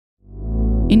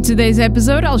In today's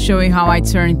episode, I'll show you how I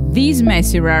turned this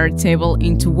messy rare table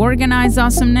into organized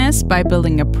awesomeness by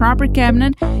building a proper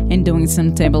cabinet and doing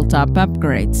some tabletop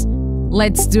upgrades.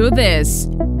 Let's do this!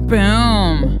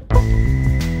 Boom!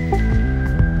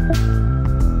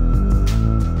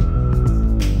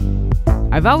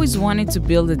 I've always wanted to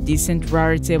build a decent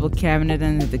rare table cabinet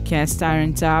under the cast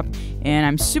iron top, and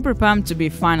I'm super pumped to be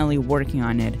finally working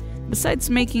on it. Besides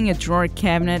making a drawer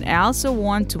cabinet, I also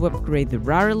want to upgrade the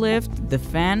router lift, the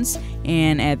fans,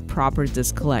 and add proper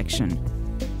dust collection.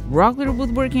 Rockler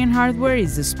Woodworking and Hardware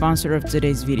is the sponsor of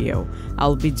today's video.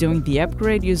 I'll be doing the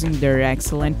upgrade using their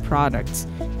excellent products.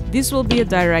 This will be a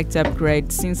direct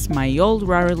upgrade since my old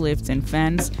router lift and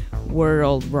fans were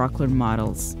old Rockler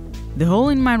models. The hole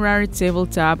in my router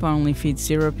tabletop only fits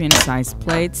European sized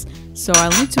plates, so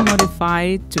I'll need to modify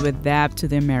it to adapt to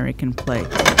the American plate.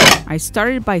 I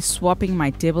started by swapping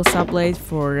my table saw blade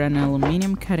for an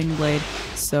aluminum cutting blade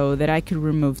so that I could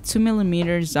remove 2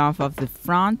 mm off of the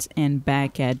front and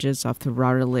back edges of the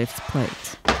router lift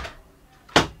plate.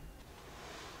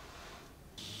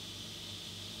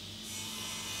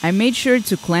 I made sure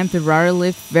to clamp the router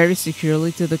lift very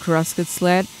securely to the crosscut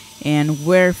sled and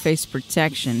wear face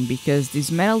protection because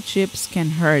these metal chips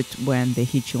can hurt when they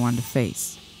hit you on the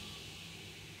face.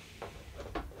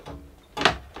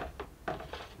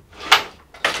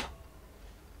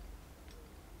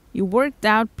 It worked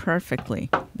out perfectly.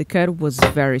 The cut was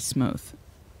very smooth.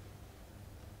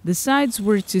 The sides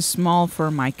were too small for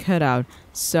my cutout,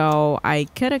 so I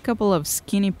cut a couple of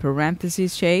skinny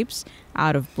parenthesis shapes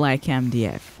out of black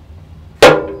MDF.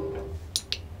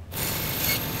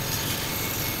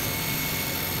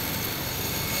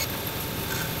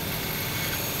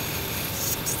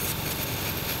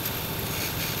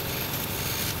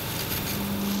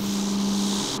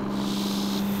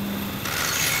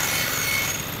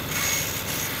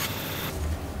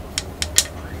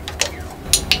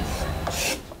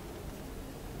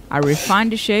 I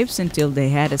refined the shapes until they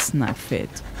had a snug fit.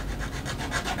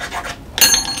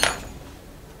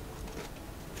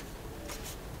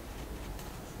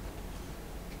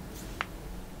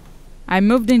 I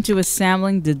moved into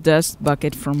assembling the dust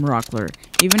bucket from Rockler.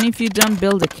 Even if you don't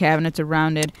build a cabinet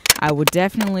around it, I would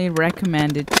definitely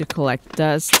recommend it to collect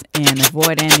dust and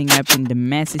avoid ending up in the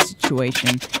messy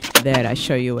situation that I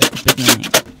show you at the beginning.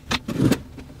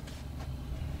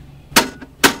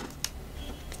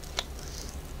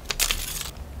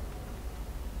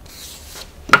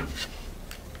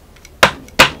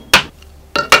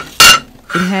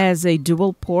 It has a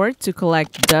dual port to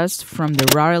collect dust from the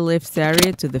router lift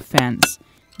area to the fans.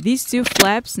 These two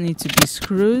flaps need to be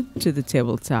screwed to the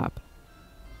tabletop.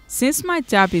 Since my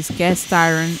top is cast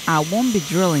iron, I won't be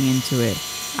drilling into it.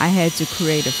 I had to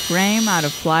create a frame out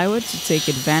of plywood to take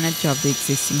advantage of the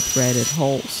existing threaded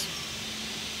holes.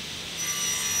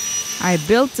 I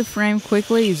built the frame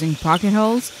quickly using pocket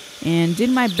holes and did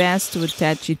my best to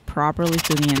attach it properly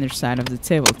to the underside of the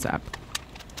tabletop.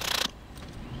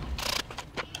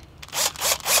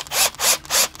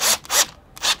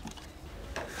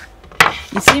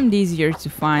 It seemed easier to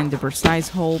find the precise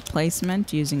hole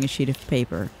placement using a sheet of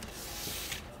paper.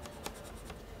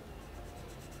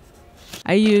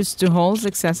 I used 2 holes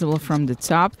accessible from the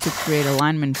top to create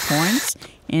alignment points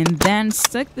and then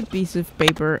stuck the piece of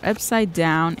paper upside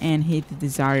down and hit the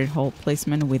desired hole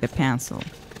placement with a pencil.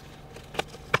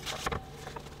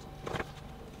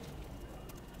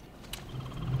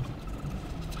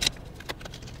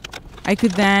 I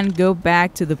could then go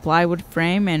back to the plywood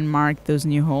frame and mark those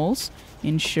new holes,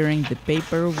 ensuring the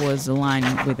paper was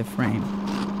aligned with the frame.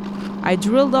 I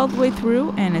drilled all the way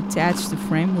through and attached the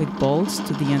frame with bolts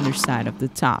to the underside of the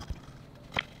top.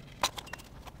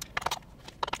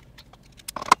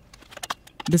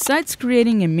 Besides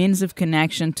creating a means of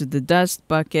connection to the dust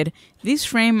bucket, this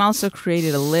frame also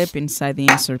created a lip inside the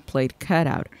insert plate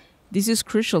cutout. This is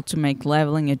crucial to make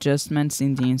leveling adjustments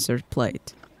in the insert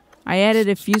plate. I added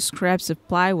a few scraps of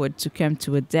plywood to come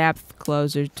to a depth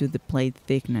closer to the plate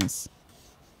thickness.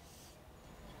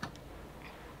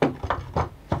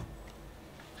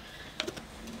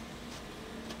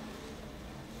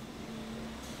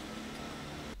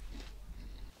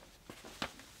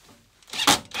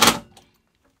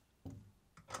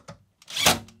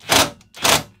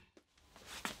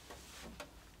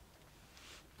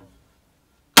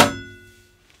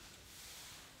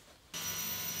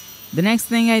 The next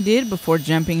thing I did before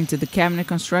jumping into the cabinet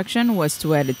construction was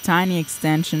to add a tiny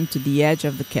extension to the edge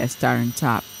of the cast iron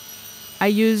top. I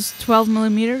used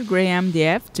 12mm gray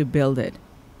MDF to build it.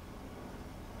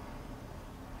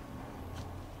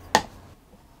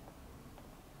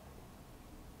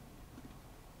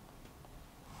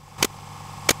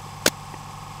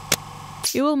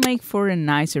 It will make for a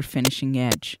nicer finishing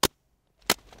edge.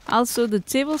 Also, the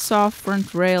table saw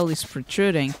front rail is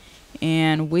protruding,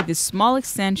 and with this small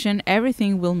extension,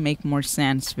 everything will make more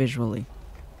sense visually.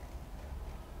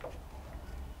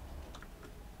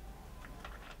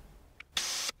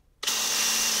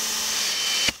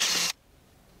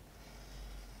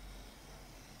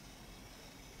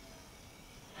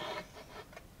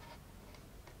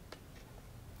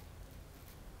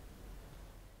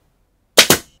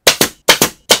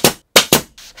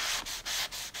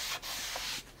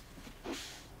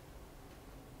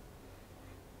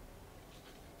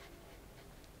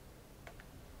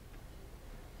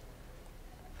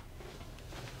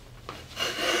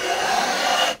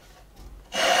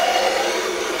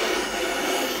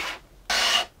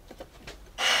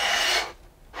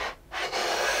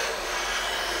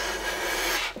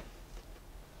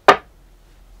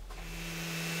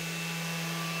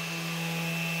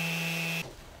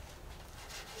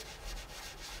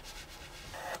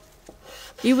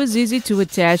 It was easy to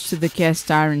attach to the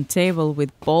cast iron table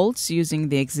with bolts using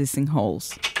the existing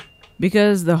holes.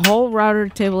 Because the whole router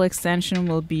table extension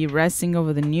will be resting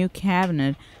over the new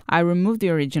cabinet, I removed the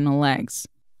original legs.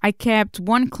 I kept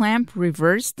one clamp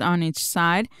reversed on each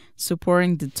side,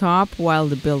 supporting the top while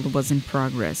the build was in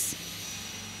progress.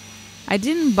 I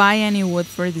didn't buy any wood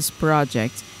for this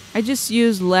project, I just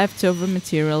used leftover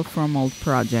material from old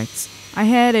projects. I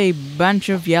had a bunch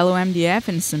of yellow MDF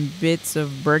and some bits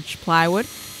of birch plywood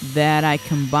that I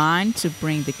combined to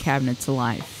bring the cabinet to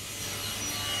life.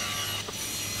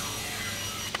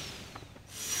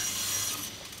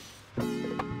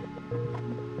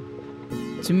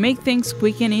 To make things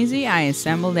quick and easy, I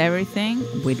assembled everything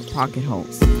with pocket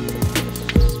holes.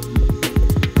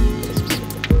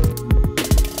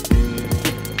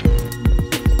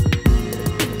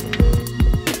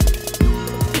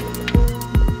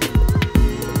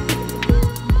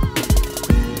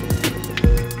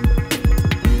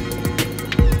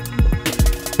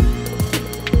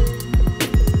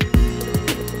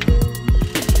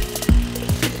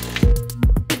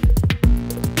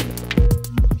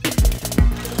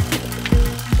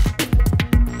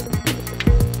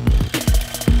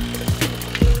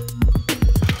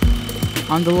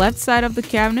 On the left side of the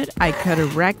cabinet, I cut a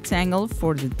rectangle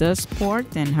for the dust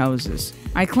port and hoses.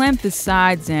 I clamped the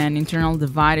sides and internal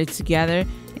divider together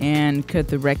and cut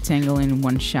the rectangle in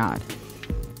one shot.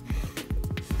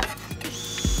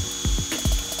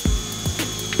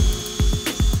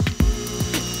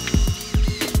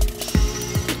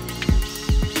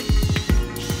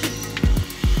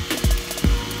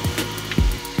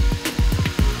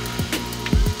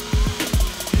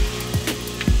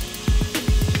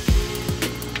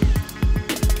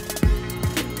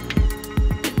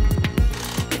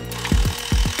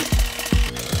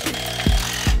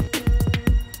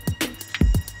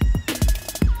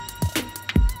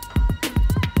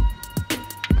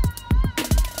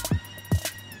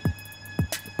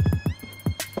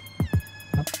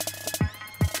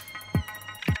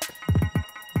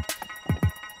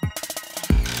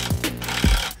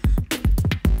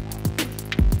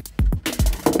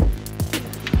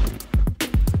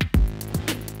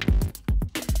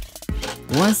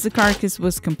 Once the carcass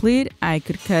was complete, I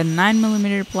could cut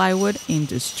 9mm plywood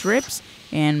into strips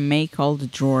and make all the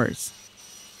drawers.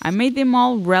 I made them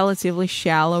all relatively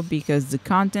shallow because the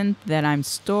content that I'm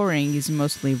storing is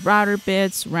mostly router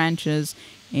bits, wrenches,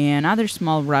 and other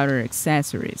small router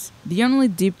accessories. The only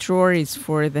deep drawer is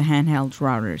for the handheld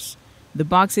routers. The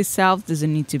box itself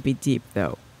doesn't need to be deep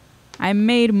though. I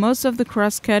made most of the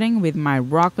cross-cutting with my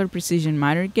Rockler precision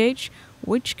miter gauge,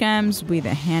 which comes with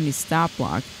a handy stop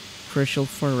block, crucial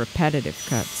for repetitive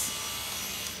cuts.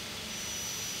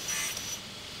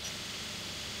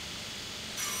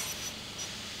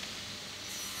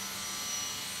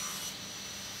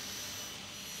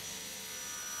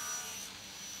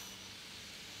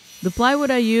 The plywood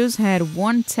I used had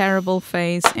one terrible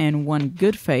face and one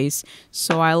good face,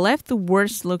 so I left the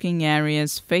worst looking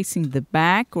areas facing the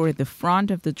back or the front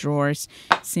of the drawers,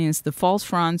 since the false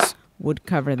fronts would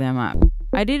cover them up.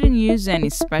 I didn't use any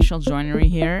special joinery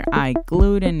here, I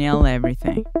glued and nailed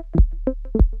everything.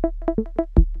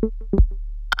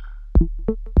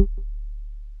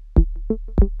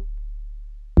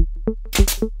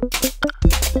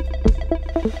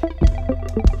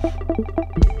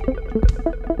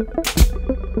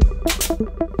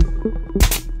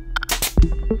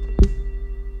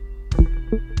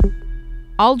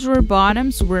 All drawer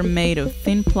bottoms were made of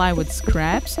thin plywood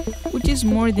scraps, which is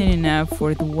more than enough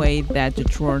for the weight that the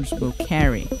drawers will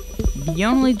carry. The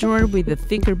only drawer with a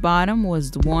thicker bottom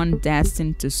was the one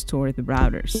destined to store the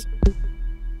routers.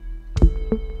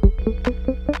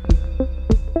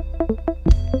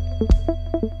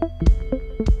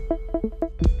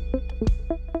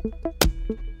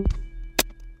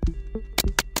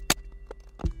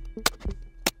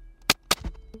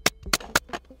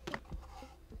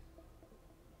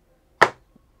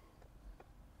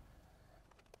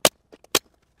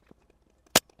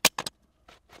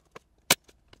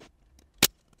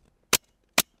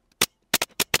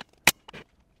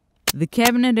 The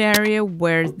cabinet area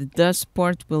where the dust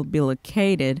port will be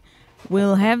located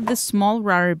will have the small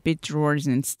Rarebit drawers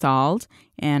installed,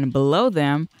 and below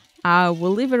them I will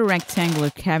leave a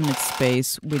rectangular cabinet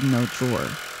space with no drawer.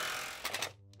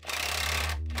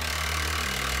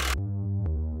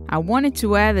 I wanted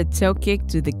to add a toe kick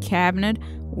to the cabinet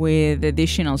with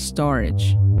additional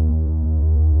storage.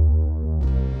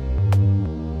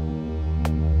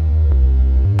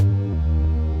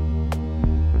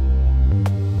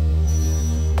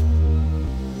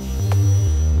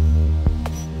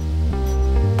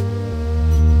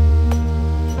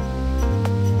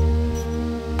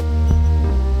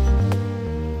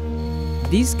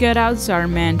 These cutouts are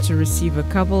meant to receive a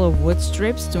couple of wood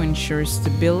strips to ensure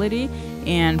stability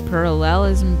and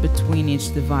parallelism between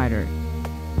each divider.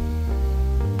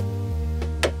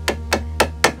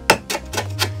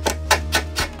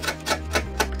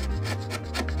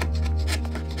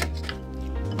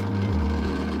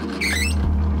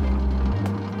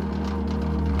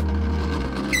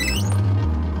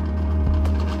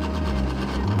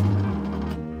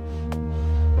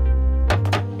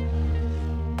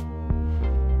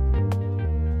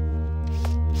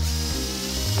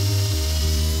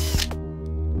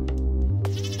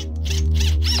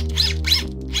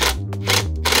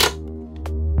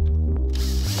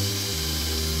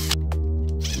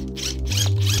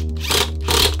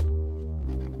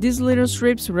 These little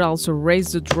strips will also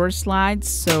raise the drawer slides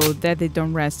so that they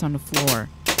don't rest on the floor.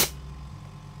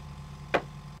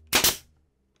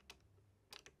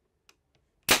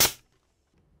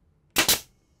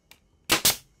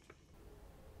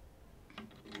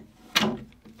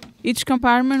 Each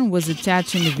compartment was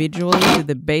attached individually to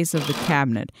the base of the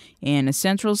cabinet, and a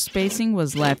central spacing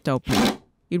was left open.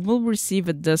 It will receive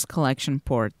a dust collection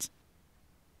port.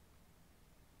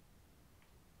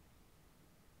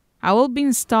 I will be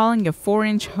installing a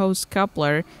 4-inch hose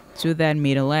coupler to that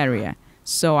middle area,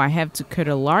 so I have to cut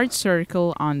a large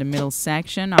circle on the middle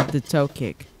section of the toe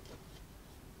kick.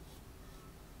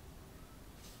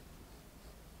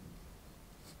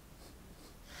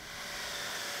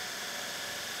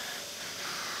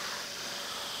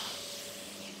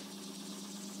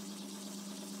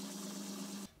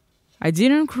 I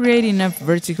didn't create enough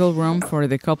vertical room for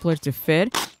the coupler to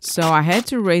fit, so I had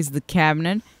to raise the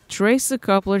cabinet, trace the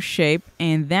coupler shape,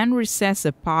 and then recess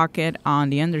a pocket on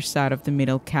the underside of the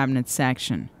middle cabinet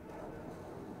section.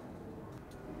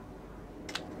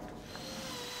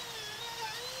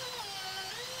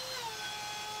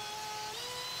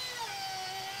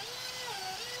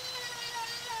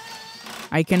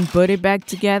 I can put it back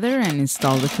together and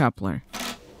install the coupler.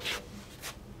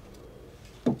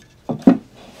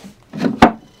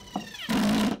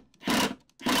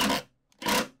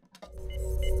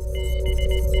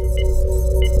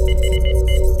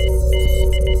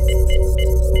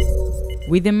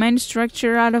 With the main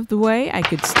structure out of the way, I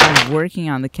could start working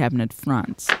on the cabinet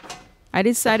fronts. I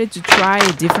decided to try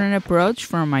a different approach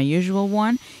from my usual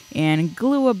one and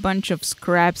glue a bunch of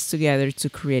scraps together to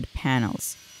create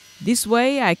panels. This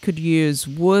way I could use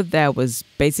wood that was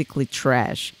basically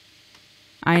trash.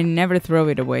 I never throw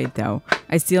it away though.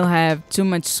 I still have too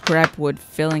much scrap wood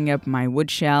filling up my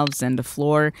wood shelves and the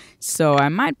floor, so I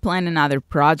might plan another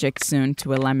project soon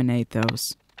to eliminate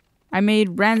those. I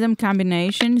made random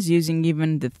combinations using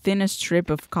even the thinnest strip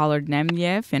of colored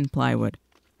MDF and plywood.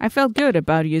 I felt good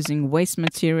about using waste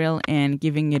material and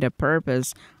giving it a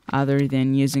purpose other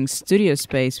than using studio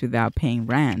space without paying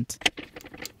rent.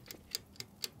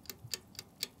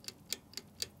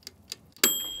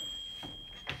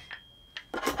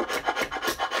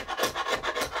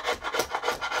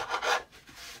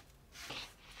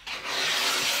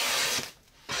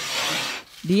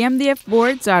 The MDF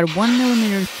boards are 1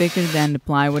 mm thicker than the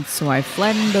plywood, so I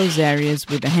flattened those areas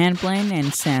with a hand plane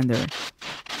and sander.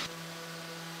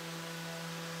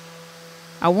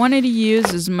 I wanted to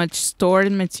use as much stored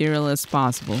material as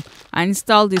possible. I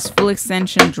installed these full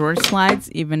extension drawer slides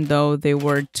even though they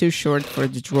were too short for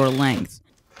the drawer length.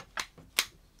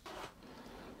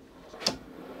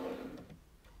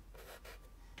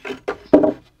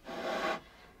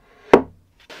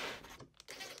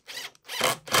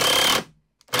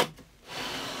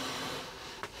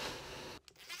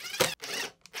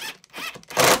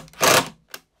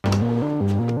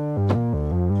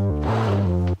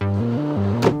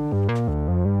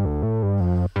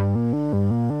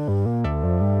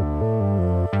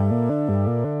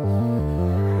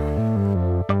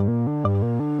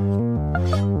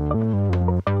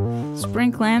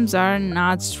 Spring clamps are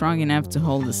not strong enough to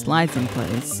hold the slides in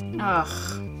place.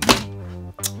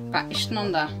 Pá, isto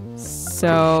não dá.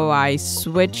 So I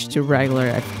switched to regular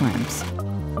F-clamps.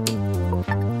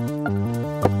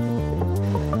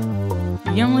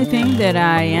 The only thing that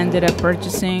I ended up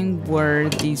purchasing were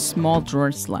these small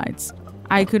drawer slides.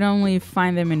 I could only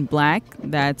find them in black,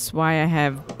 that's why I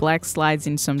have black slides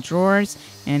in some drawers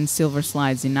and silver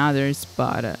slides in others,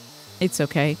 but it's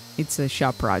okay, it's a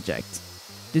shop project.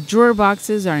 The drawer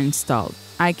boxes are installed.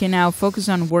 I can now focus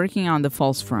on working on the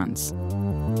false fronts.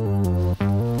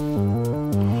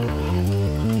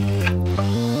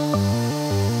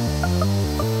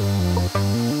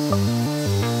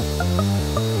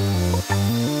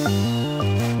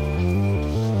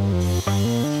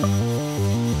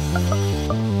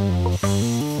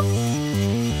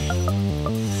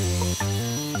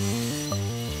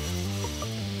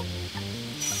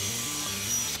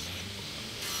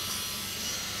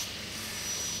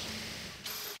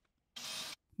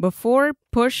 Before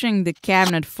pushing the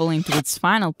cabinet fully into its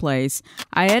final place,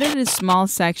 I added a small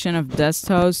section of dust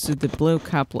hose to the blue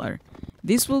coupler.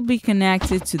 This will be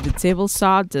connected to the table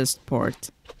saw dust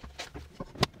port.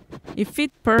 It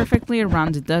fit perfectly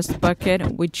around the dust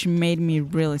bucket, which made me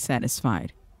really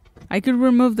satisfied. I could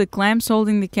remove the clamps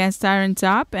holding the cast iron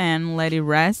top and let it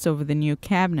rest over the new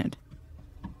cabinet.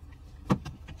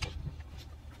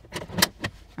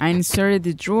 I inserted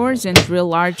the drawers and drilled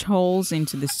large holes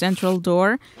into the central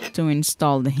door to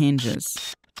install the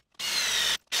hinges.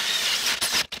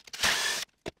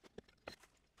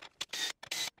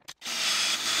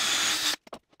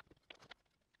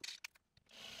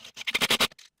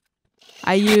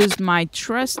 I used my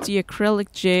trusty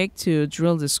acrylic jig to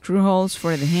drill the screw holes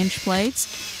for the hinge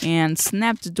plates and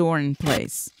snap the door in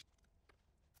place.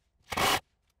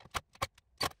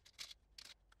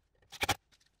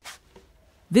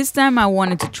 This time I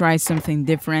wanted to try something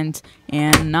different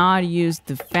and not use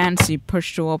the fancy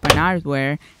push-to-open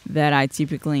hardware that I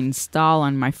typically install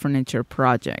on my furniture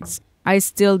projects. I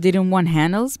still didn't want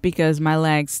handles because my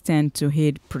legs tend to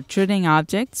hit protruding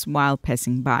objects while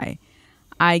passing by.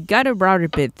 I got a router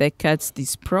bit that cuts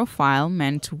this profile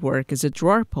meant to work as a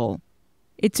drawer pull.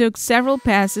 It took several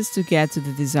passes to get to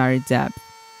the desired depth.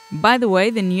 By the way,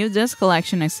 the new dust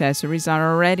collection accessories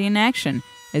are already in action.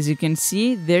 As you can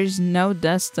see, there's no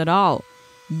dust at all.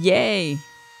 Yay!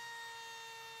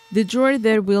 The drawer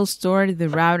that will store the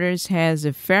routers has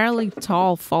a fairly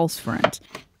tall false front.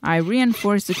 I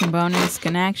reinforced the components'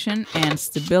 connection and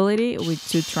stability with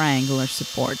two triangular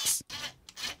supports.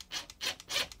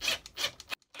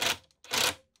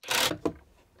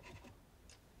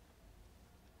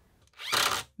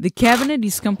 The cabinet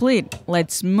is complete.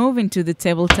 Let's move into the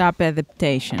tabletop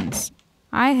adaptations.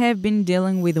 I have been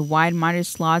dealing with wide miter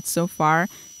slots so far,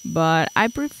 but I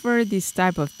prefer this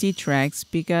type of T-tracks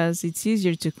because it's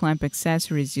easier to clamp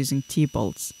accessories using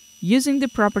T-bolts. Using the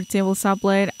proper table saw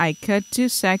blade, I cut two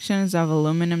sections of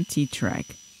aluminum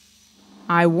T-track.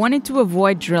 I wanted to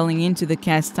avoid drilling into the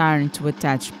cast iron to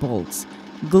attach bolts.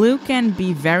 Glue can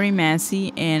be very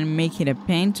messy and make it a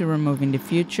pain to remove in the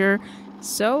future,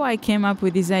 so I came up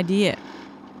with this idea.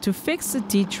 To fix the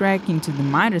T-track into the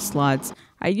miter slots,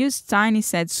 I used tiny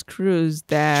set screws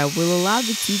that will allow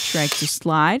the T-track to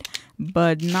slide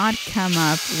but not come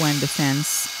up when the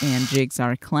fence and jigs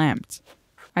are clamped.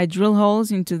 I drill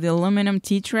holes into the aluminum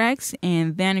T-tracks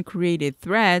and then created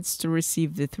threads to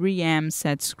receive the 3M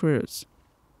set screws.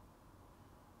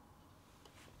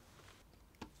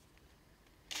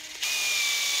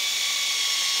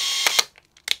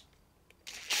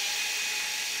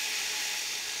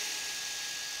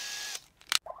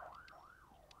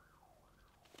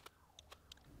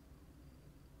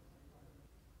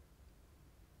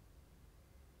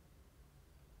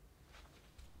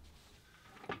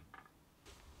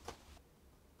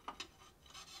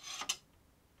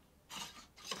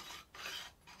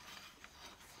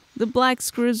 The black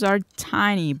screws are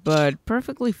tiny but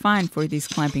perfectly fine for this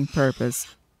clamping purpose.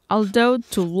 Although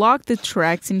to lock the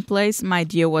tracks in place, my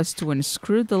idea was to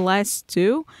unscrew the last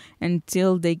two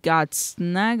until they got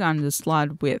snug on the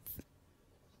slot width.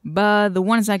 But the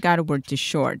ones I got were too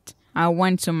short. I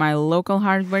went to my local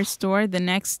hardware store the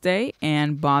next day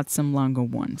and bought some longer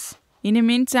ones. In the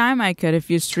meantime, I cut a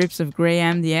few strips of gray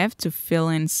MDF to fill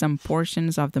in some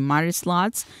portions of the miter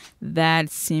slots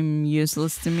that seem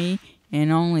useless to me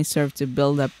and only serve to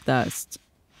build up dust.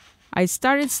 I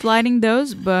started sliding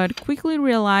those, but quickly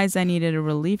realized I needed a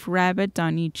relief rabbet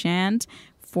on each end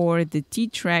for the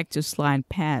T-track to slide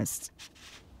past.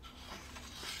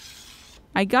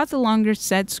 I got the longer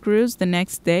set screws the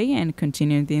next day and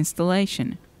continued the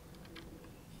installation.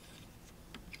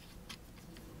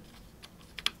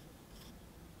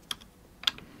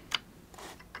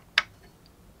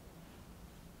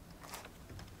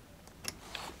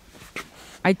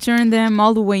 I turn them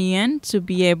all the way in to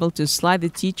be able to slide the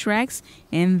T-tracks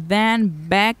and then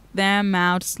back them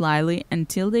out slightly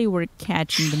until they were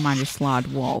catching the miter slot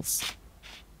walls.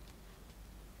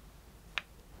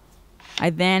 I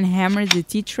then hammered the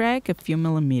T-track a few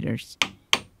millimeters.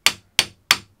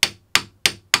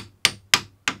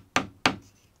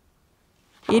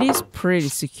 It is pretty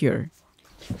secure.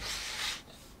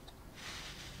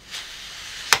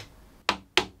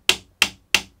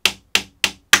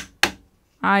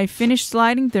 I finished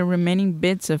sliding the remaining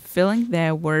bits of filling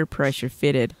that were pressure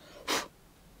fitted.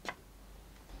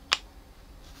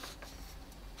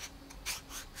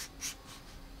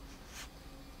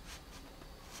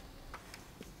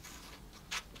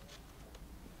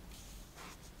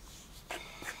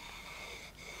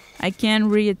 I can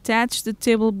reattach the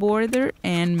table border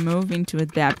and move into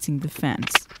adapting the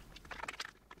fence.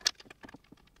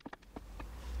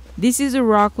 This is a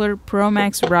Rockler Pro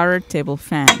Max router table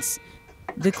fence.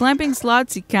 The clamping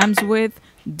slots it comes with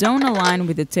don't align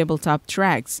with the tabletop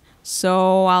tracks,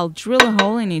 so I'll drill a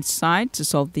hole in each side to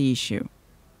solve the issue.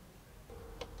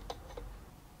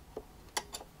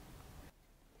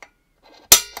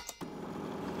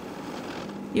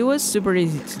 It was super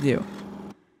easy to do.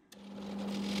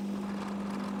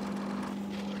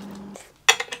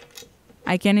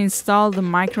 I can install the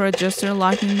micro adjuster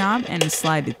locking knob and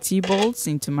slide the T-bolts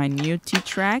into my new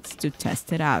T-tracks to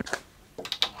test it out.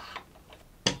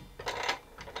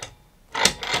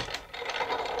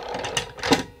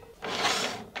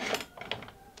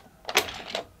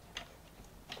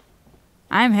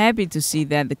 I'm happy to see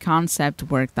that the concept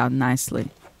worked out nicely.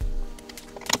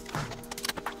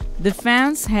 The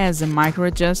fence has a micro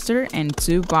adjuster and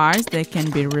two bars that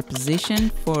can be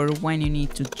repositioned for when you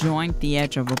need to joint the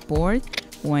edge of a board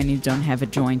when you don't have a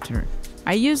jointer.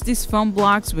 I use these foam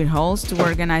blocks with holes to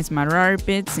organize my router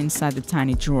bits inside the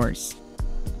tiny drawers.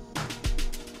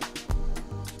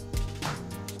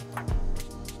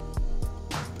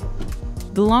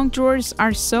 The long drawers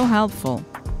are so helpful.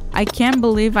 I can't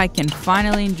believe I can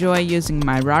finally enjoy using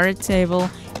my router table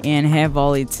and have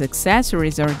all its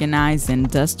accessories organized and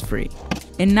dust-free.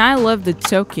 And I love the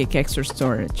toe kick extra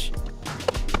storage.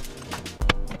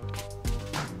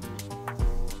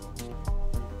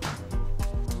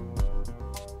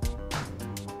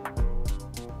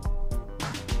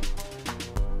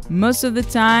 Most of the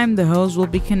time, the hose will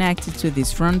be connected to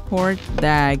this front port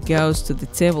that goes to the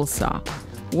table saw.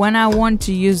 When I want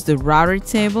to use the router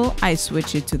table, I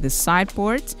switch it to the side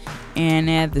port and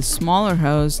add the smaller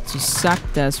hose to suck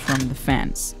dust from the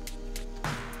fence.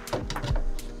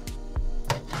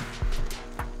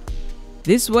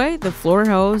 This way, the floor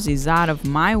hose is out of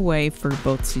my way for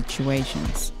both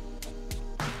situations.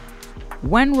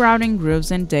 When routing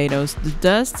grooves and dados, the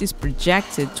dust is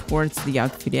projected towards the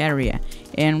outfit area,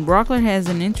 and Rockler has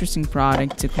an interesting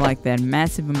product to collect that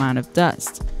massive amount of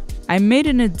dust. I made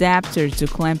an adapter to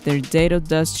clamp their dado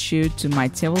dust chute to my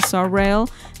table saw rail,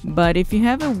 but if you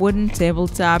have a wooden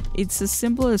tabletop, it's as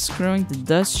simple as screwing the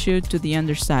dust chute to the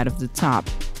underside of the top.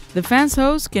 The fence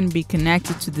hose can be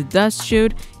connected to the dust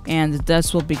chute and the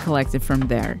dust will be collected from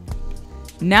there.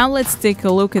 Now let's take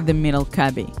a look at the middle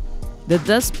cubby. The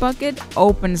dust bucket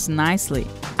opens nicely.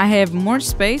 I have more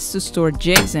space to store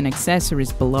jigs and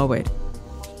accessories below it.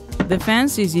 The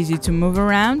fence is easy to move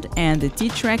around and the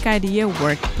T-track idea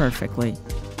worked perfectly.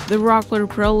 The Rockler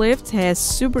Pro Lift has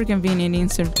super convenient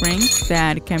insert rings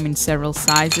that come in several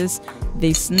sizes.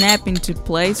 They snap into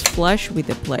place flush with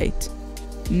the plate.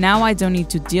 Now I don't need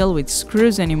to deal with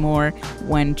screws anymore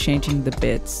when changing the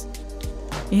bits.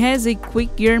 It has a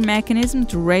quick gear mechanism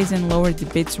to raise and lower the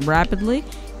bits rapidly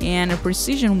and a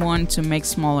precision one to make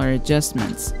smaller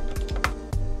adjustments.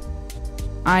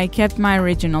 I kept my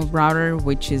original router,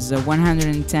 which is a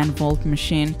 110 volt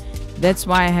machine. That's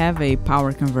why I have a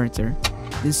power converter.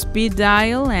 The speed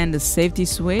dial and the safety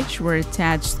switch were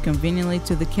attached conveniently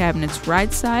to the cabinet's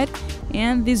right side,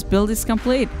 and this build is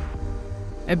complete.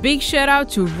 A big shout out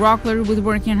to Rockler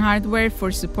Woodworking Hardware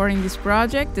for supporting this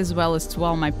project, as well as to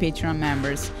all my Patreon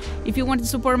members. If you want to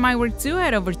support my work too,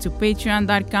 head over to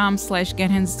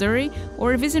patreon.com/gethandsdirty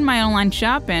or visit my online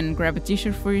shop and grab a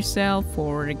t-shirt for yourself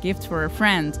or a gift for a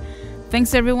friend.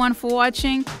 Thanks everyone for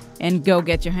watching, and go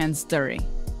get your hands dirty.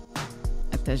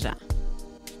 Até já.